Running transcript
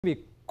Give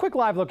you a quick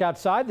live look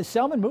outside. The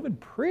Selmon moving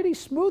pretty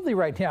smoothly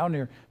right now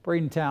near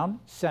Bradenton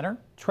Center.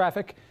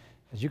 Traffic,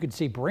 as you can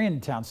see,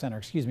 Bradenton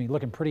Center,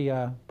 looking pretty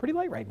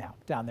light right now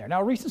down there.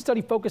 Now, a recent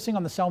study focusing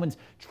on the Selmon's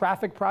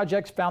traffic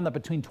projects found that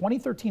between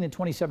 2013 and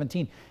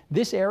 2017,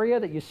 this area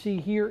that you see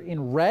here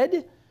in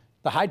red,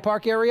 the Hyde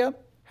Park area,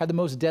 had the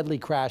most deadly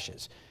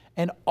crashes.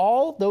 And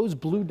all those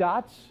blue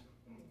dots,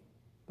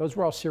 those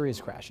were all serious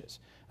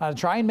crashes. To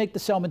try and make the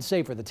Selmon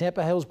safer, the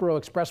Tampa Hillsborough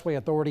Expressway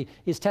Authority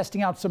is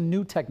testing out some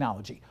new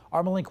technology.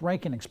 Our Malink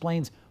Rankin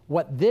explains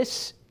what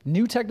this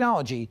new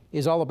technology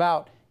is all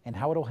about and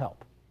how it'll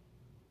help.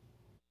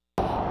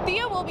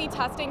 THEA will be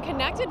testing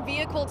connected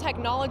vehicle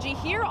technology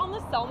here on the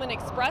Selmon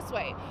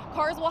Expressway.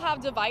 Cars will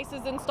have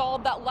devices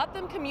installed that let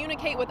them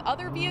communicate with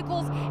other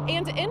vehicles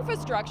and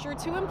infrastructure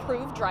to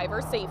improve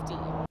driver safety.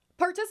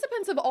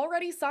 Participants have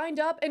already signed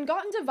up and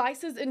gotten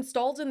devices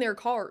installed in their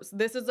cars.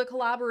 This is a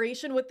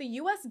collaboration with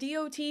the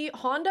USDOT,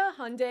 Honda,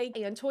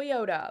 Hyundai, and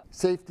Toyota.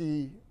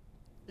 Safety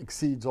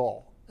exceeds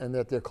all, and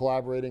that they're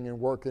collaborating and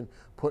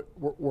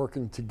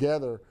working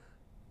together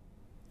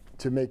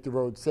to make the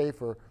road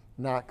safer,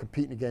 not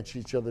competing against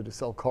each other to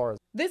sell cars.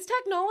 This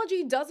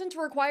technology doesn't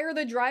require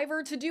the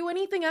driver to do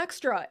anything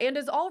extra and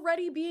is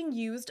already being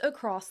used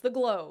across the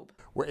globe.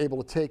 We're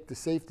able to take the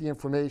safety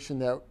information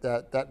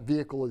that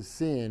vehicle is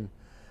seeing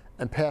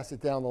and pass it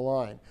down the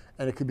line.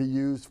 And it could be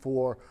used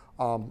for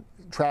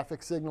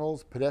traffic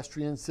signals,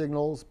 pedestrian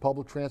signals,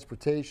 public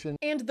transportation.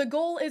 And the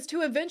goal is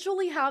to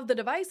eventually have the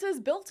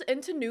devices built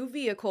into new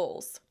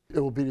vehicles.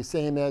 It will be the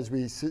same as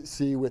we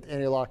see with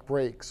anti-lock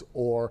brakes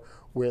or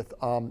with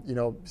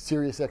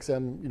Sirius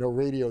XM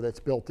radio that's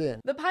built in.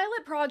 The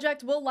pilot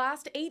project will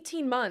last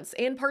 18 months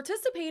and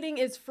participating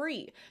is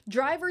free.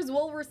 Drivers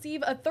will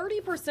receive a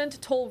 30%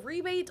 toll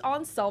rebate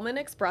on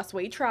Selmon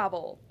Expressway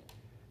travel.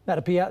 Now,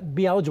 to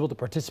be eligible to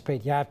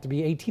participate, you have to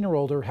be 18 or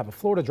older, have a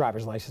Florida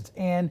driver's license,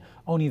 and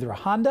own either a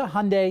Honda,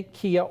 Hyundai,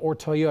 Kia, or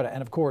Toyota.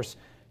 And of course,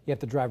 you have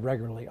to drive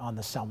regularly on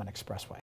the Selmon Expressway.